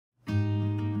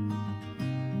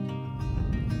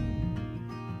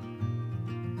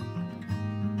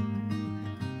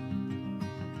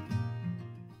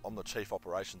I'm the Chief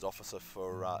Operations Officer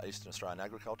for Eastern Australian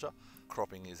Agriculture.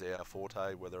 Cropping is our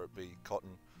forte, whether it be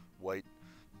cotton, wheat,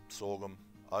 sorghum,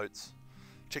 oats,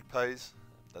 chickpeas.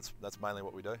 That's mainly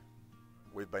what we do.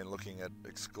 We've been looking at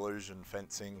exclusion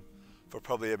fencing for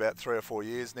probably about 3 or 4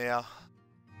 years now.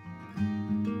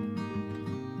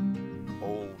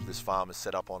 All this farm is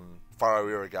set up on furrow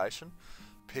irrigation.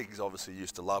 Pigs obviously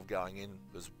used to love going in.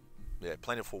 There's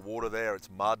plentiful water there, it's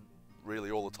mud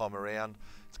really all the time around.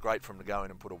 It's great for them to go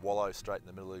in and put a wallow straight in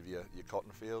the middle of your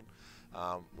cotton field.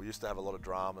 We used to have a lot of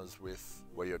dramas with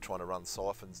where you're trying to run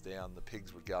siphons down. The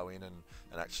pigs would go in and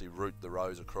actually root the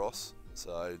rows across.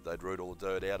 So they'd root all the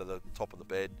dirt out of the top of the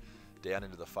bed down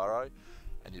into the furrow,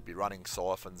 and you'd be running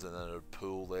siphons and then it would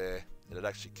pool there. It'd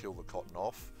actually kill the cotton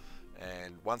off.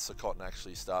 And once the cotton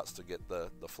actually starts to get the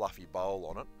fluffy bowl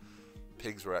on it,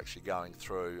 pigs were actually going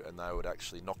through and they would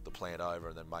actually knock the plant over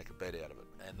and then make a bed out of it.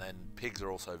 And then pigs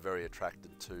are also very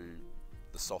attracted to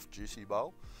the soft juicy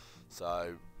bowl.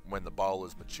 So when the bowl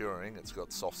is maturing, it's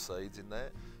got soft seeds in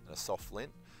there and a soft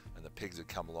lint, and the pigs would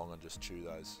come along and just chew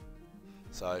those.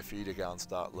 So for you to go and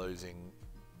start losing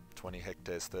 20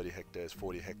 hectares, 30 hectares,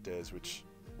 40 hectares, which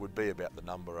would be about the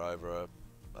number over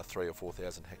a 3,000 or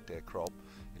 4,000 hectare crop,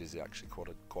 it is actually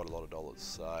quite a lot of dollars.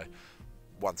 So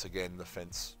once again, the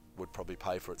fence would probably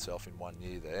pay for itself in 1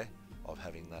 year there of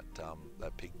having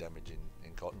that pig damage in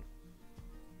cotton.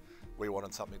 We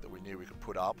wanted something that we knew we could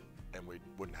put up and we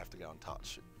wouldn't have to go and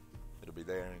touch. It'll be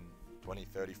there in 20,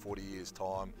 30, 40 years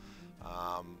time.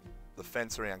 The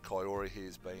fence around Kiori here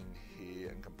has been here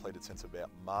and completed since about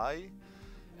May,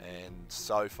 and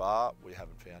so far we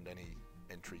haven't found any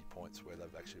entry points where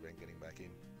they've actually been getting back in.